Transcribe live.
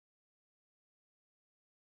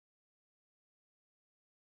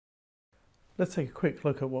Let's take a quick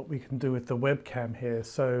look at what we can do with the webcam here.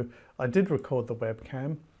 So I did record the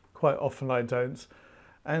webcam, quite often I don't.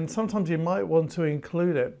 And sometimes you might want to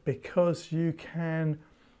include it because you can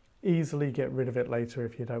easily get rid of it later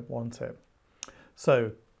if you don't want it.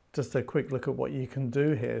 So just a quick look at what you can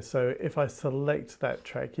do here. So if I select that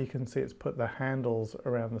track, you can see it's put the handles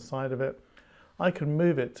around the side of it. I can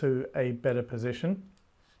move it to a better position.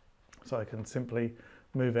 So I can simply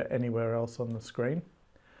move it anywhere else on the screen.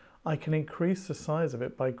 I can increase the size of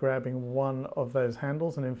it by grabbing one of those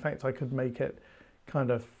handles, and in fact I could make it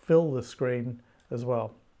kind of fill the screen as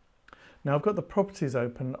well. Now I've got the properties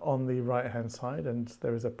open on the right hand side, and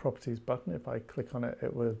there is a properties button. If I click on it,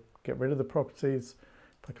 it will get rid of the properties.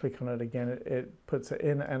 If I click on it again, it puts it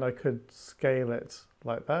in, and I could scale it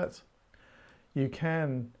like that. You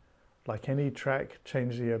can, like any track,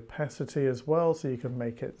 change the opacity as well, so you can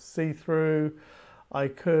make it see-through. I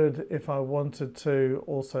could, if I wanted to,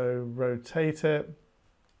 also rotate it.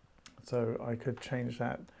 So I could change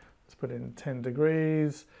that. Let's put it in 10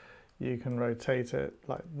 degrees. You can rotate it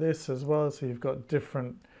like this as well. So you've got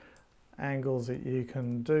different angles that you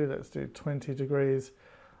can do. Let's do 20 degrees.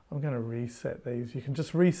 I'm going to reset these. You can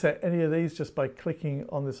just reset any of these just by clicking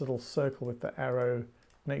on this little circle with the arrow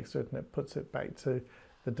next to it, and it puts it back to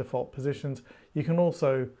the default positions. You can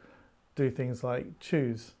also do things like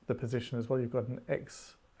choose the position as well. You've got an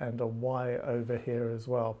X and a Y over here as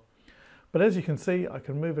well. But as you can see, I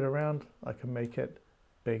can move it around. I can make it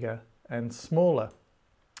bigger and smaller.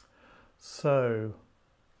 So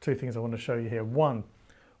two things I want to show you here. One,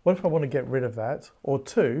 what if I want to get rid of that? Or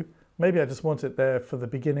two, maybe I just want it there for the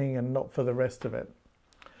beginning and not for the rest of it.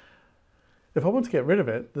 If I want to get rid of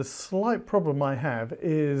it, the slight problem I have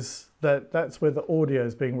is that that's where the audio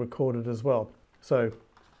is being recorded as well. So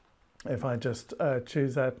if I just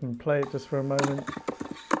choose that and play it just for a moment,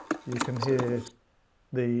 you can hear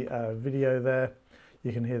the video there,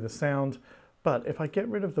 you can hear the sound. But if I get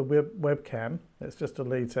rid of the webcam, let's just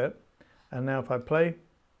delete it. And now if I play,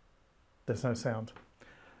 there's no sound.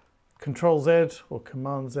 Control Z or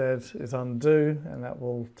Command Z is undo, and that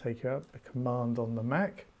will take you up. The Command on the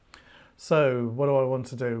Mac. So what do I want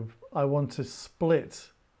to do? I want to split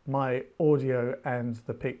my audio and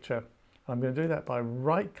the picture. I'm going to do that by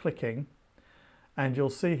right-clicking, and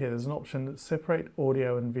you'll see here there's an option that separate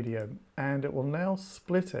audio and video, and it will now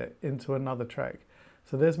split it into another track.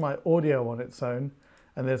 So there's my audio on its own,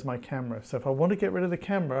 and there's my camera. So if I want to get rid of the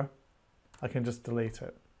camera, I can just delete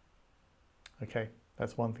it. Okay,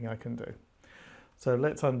 that's one thing I can do. So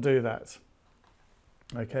let's undo that.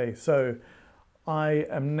 Okay, so I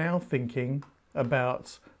am now thinking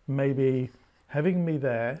about maybe having me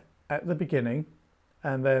there at the beginning,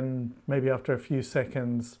 and then maybe after a few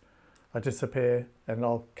seconds I disappear and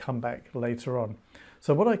I'll come back later on.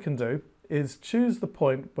 So what I can do is choose the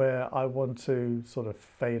point where I want to sort of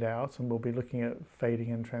fade out, and we'll be looking at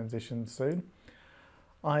fading and transition soon.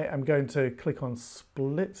 I am going to click on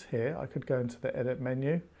split here. I could go into the edit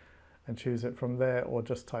menu and choose it from there, or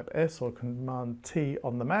just type S or Command T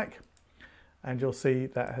on the Mac, and you'll see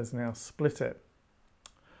that has now split it.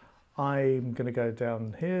 I'm going to go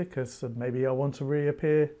down here because maybe I want to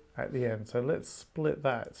reappear at the end. So let's split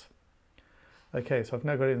that. Okay, so I've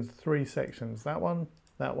now got it into three sections. That one,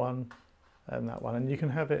 and that one. And you can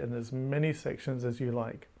have it in as many sections as you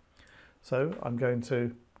like. So I'm going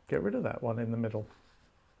to get rid of that one in the middle.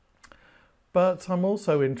 But I'm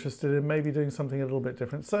also interested in maybe doing something a little bit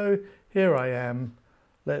different. So here I am.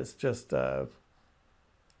 Let's just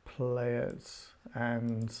play it,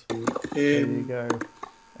 and there you go.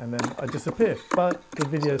 And then I disappear, but the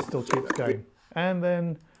video still keeps going. And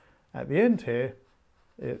then at the end here,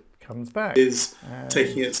 it comes back. Is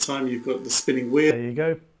taking its time. You've got the spinning wheel. There you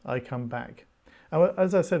go. I come back. And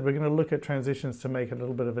as I said, we're going to look at transitions to make a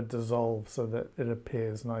little bit of a dissolve so that it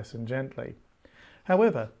appears nice and gently.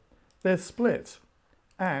 However, they're split,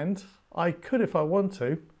 and I could, if I want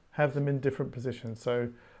to, have them in different positions. So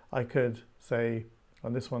I could say,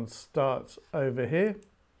 when this one starts over here,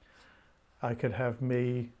 I could have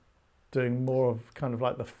me doing more of kind of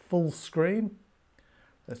like the full screen.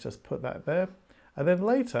 Let's just put that there. And then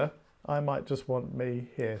later, I might just want me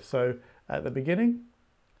here. So at the beginning,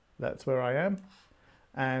 that's where I am.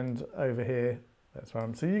 And over here, that's where I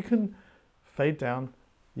am. So you can fade down,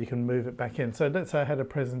 you can move it back in. So let's say I had a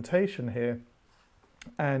presentation here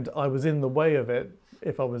and I was in the way of it.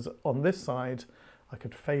 If I was on this side, I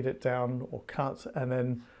could fade it down or cut and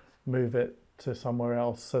then move it to somewhere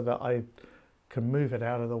else so that I can move it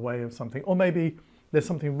out of the way of something. Or maybe there's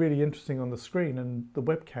something really interesting on the screen and the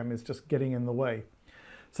webcam is just getting in the way.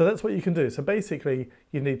 So that's what you can do. So basically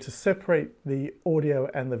you need to separate the audio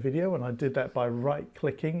and the video, and I did that by right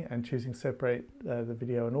clicking and choosing separate the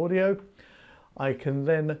video and audio. I can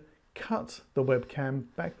then cut the webcam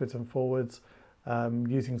backwards and forwards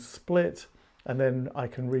using split, and then I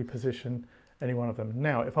can reposition any one of them.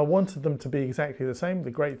 Now, if I wanted them to be exactly the same,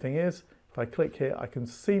 the great thing is if I click here, I can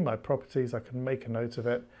see my properties, I can make a note of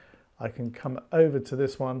it, I can come over to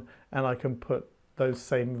this one and I can put those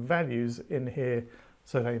same values in here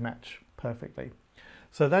so they match perfectly.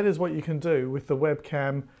 So that is what you can do with the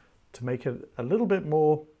webcam to make it a little bit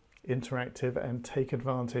more interactive and take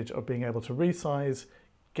advantage of being able to resize,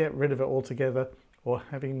 get rid of it altogether, or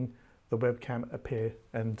having the webcam appear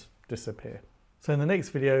and disappear. So in the next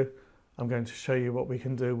video, I'm going to show you what we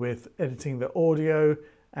can do with editing the audio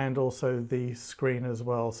and also the screen as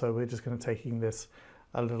well. So we're just going to taking this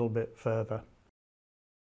a little bit further.